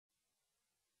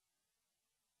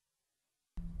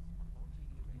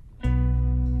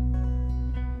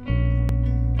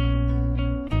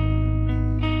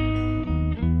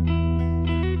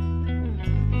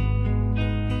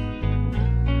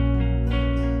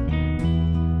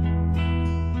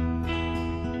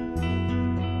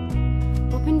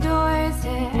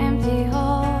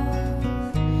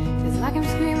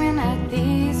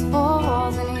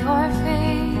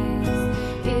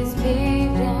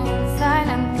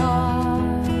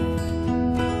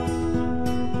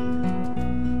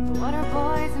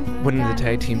winning the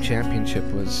tag team championship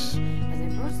was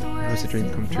a dream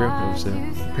come true. It was the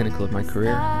pinnacle of my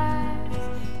career.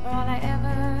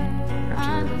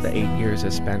 After the 8 years I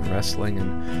spent wrestling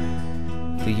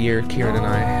and the year Kieran and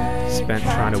I spent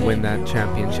trying to win that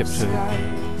championship to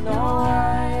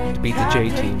beat the J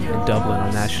team in Dublin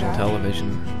on national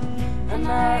television, I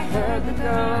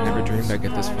never dreamed I'd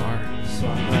get this far.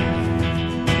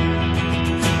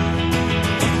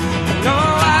 No,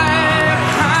 I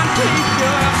can't take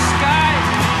your sky.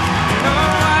 No,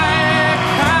 I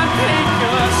can't take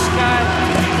your sky.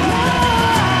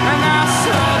 And I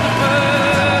saw the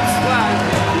birds fly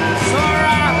so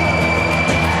right.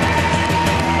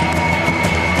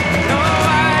 No,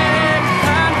 I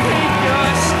can't take your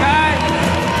sky.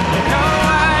 No,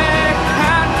 I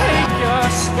can't take your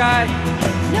sky.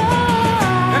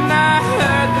 And I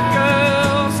heard the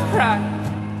girls cry.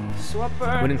 So I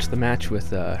Went into the match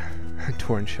with a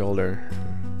torn shoulder,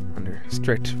 under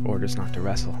strict orders not to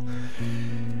wrestle.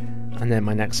 And then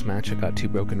my next match I got 2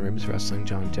 broken ribs wrestling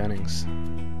John Jennings.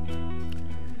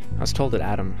 I was told that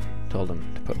Adam told him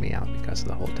to put me out because of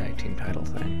the whole tag team title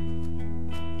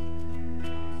thing.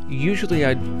 Usually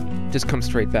I'd just come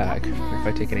straight back if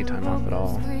I take any time off at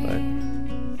all, but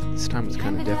this time was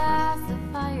kind of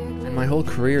different. And my whole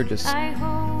career just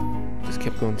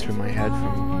kept going through my head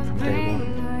from day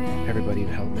one. Everybody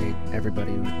would help me,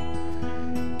 everybody would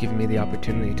give me the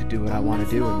opportunity to do what I want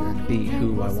to do and then be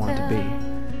who I want to be.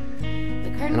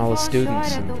 And all the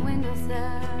students and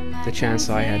the chance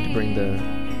I had to bring the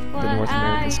North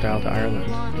American style to Ireland.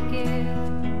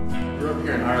 I grew up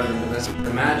here in Ireland, and as you can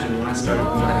imagine, when I started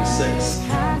in '96,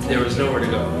 there was nowhere to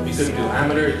go. You couldn't do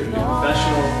amateur, you couldn't do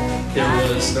professional,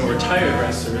 there was no retired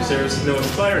wrestlers, there was no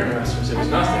aspiring wrestlers, there was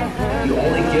nothing. You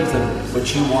only give them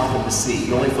what you want them to see.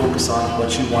 You only focus on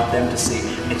what you want them to see.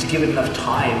 And to give it enough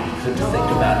time for them to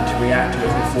think about it, to react to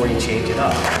it before you change it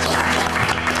up.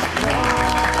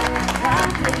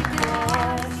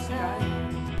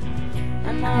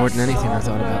 More than anything, I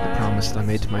thought about the promise that I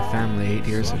made to my family 8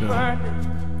 years ago.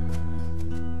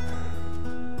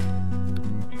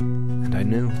 And I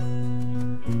knew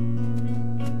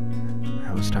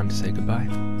it was time to say goodbye.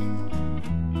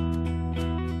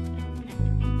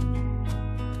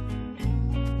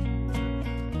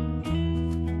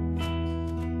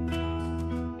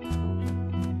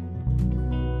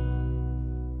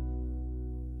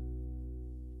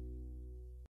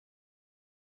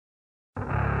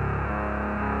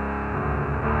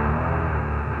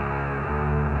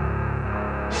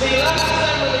 The last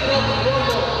time when they got the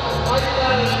Rumble, I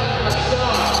felt a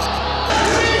star.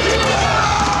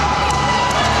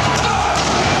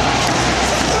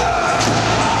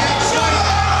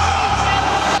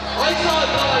 I saw a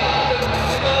guy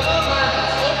with a little man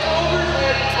up over his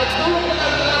head and threw him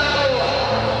out of that door.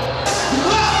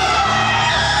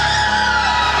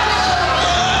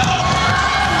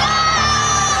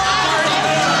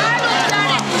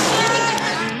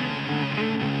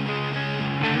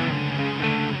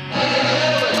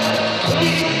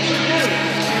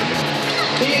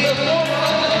 He's a former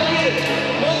undefeated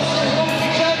Munster Rugby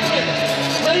champion.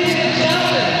 Ladies and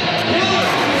gentlemen, Killer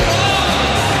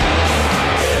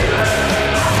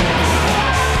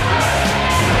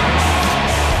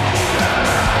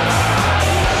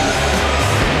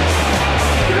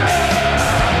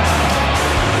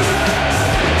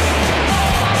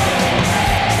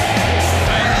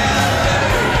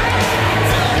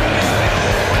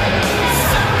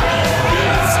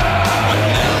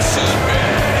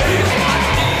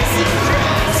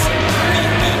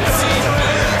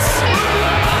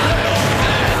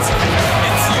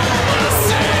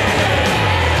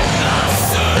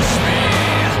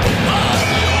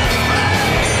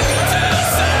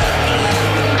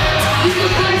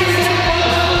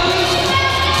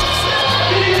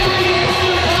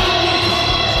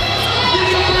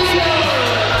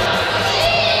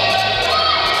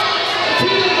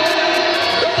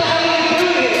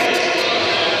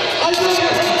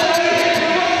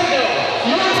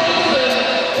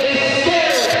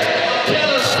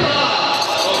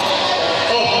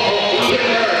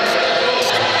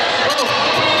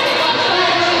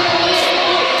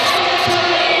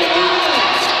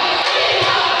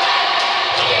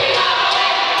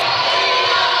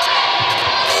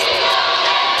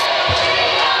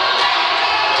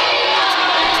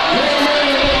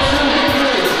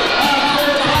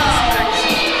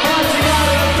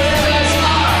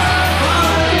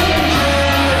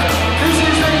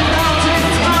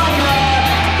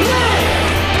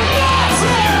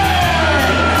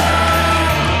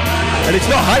And it's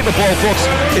not hyperbole, folks.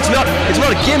 It's not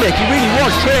a gimmick. He really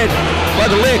was trained by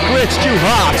the late great Stu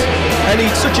Hart, and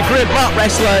he's such a great mat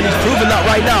wrestler, and he's proven that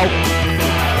right now.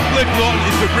 Blake Norton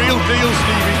is the real deal,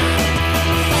 Stevie.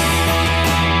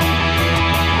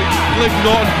 Blake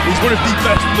Norton is one of the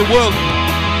best in the world.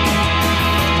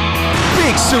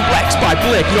 Big suplex by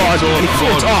Blake Norton, and he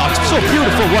floats. Oh, it's so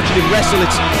beautiful watching him wrestle.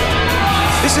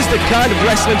 This is the kind of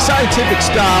wrestling, scientific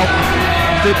style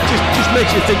that just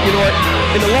makes you think, you know,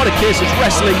 in a lot of cases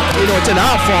wrestling, you know, it's an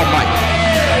art form, Mike.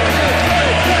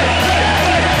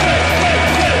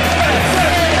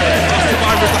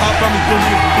 Survivor of the Hart family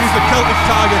dungeon. He's the Celtic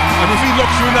Tiger, and if he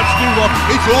locks you in that stew lock,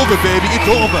 it's over, baby, it's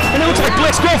over. And it looks like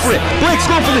Blake's going for it. Blake's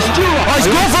going for the stew lock. Oh,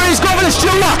 he's going for the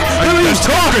stew lock. Who are these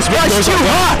talkers? Stu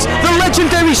Hart, the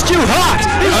legendary Stu Hart.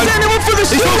 He's sending him for the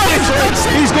stew lock.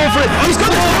 He's going for it. He's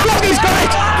got the stew lock. He's got it.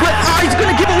 He's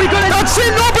going to give it. We got it. That's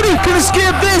it. Nobody can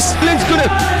escape this. Lynn's going to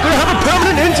have a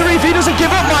permanent injury if he doesn't give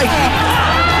up, Mike.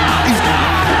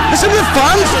 Listen to the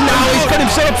fans, and now he's got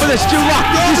himself up for the stew lock.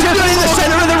 He's just in the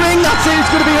centre of the ring. That's it. It's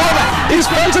going to be over. His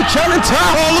fans are chanting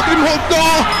tap. Oh, look at him hold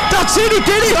door. That's it. He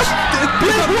did it.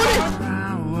 Blake won it.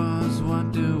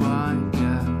 What do I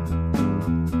get?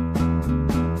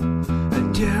 A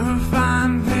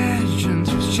terrifying vision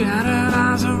through shattered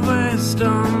eyes of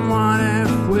wisdom. What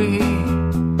if we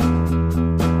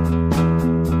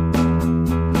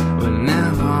were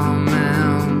never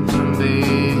meant to be?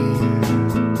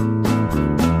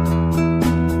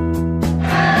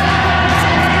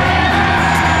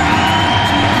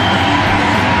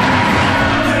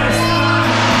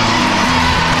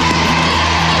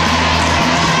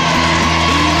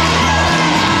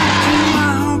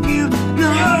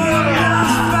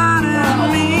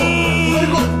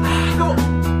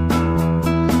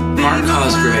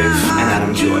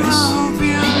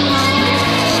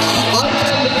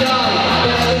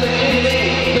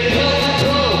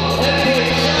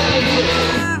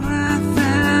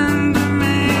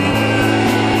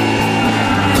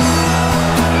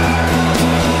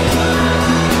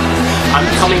 I'm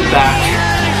coming back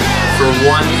for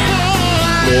one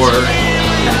more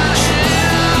match,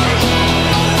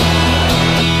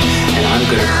 and I'm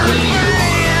gonna hurt you.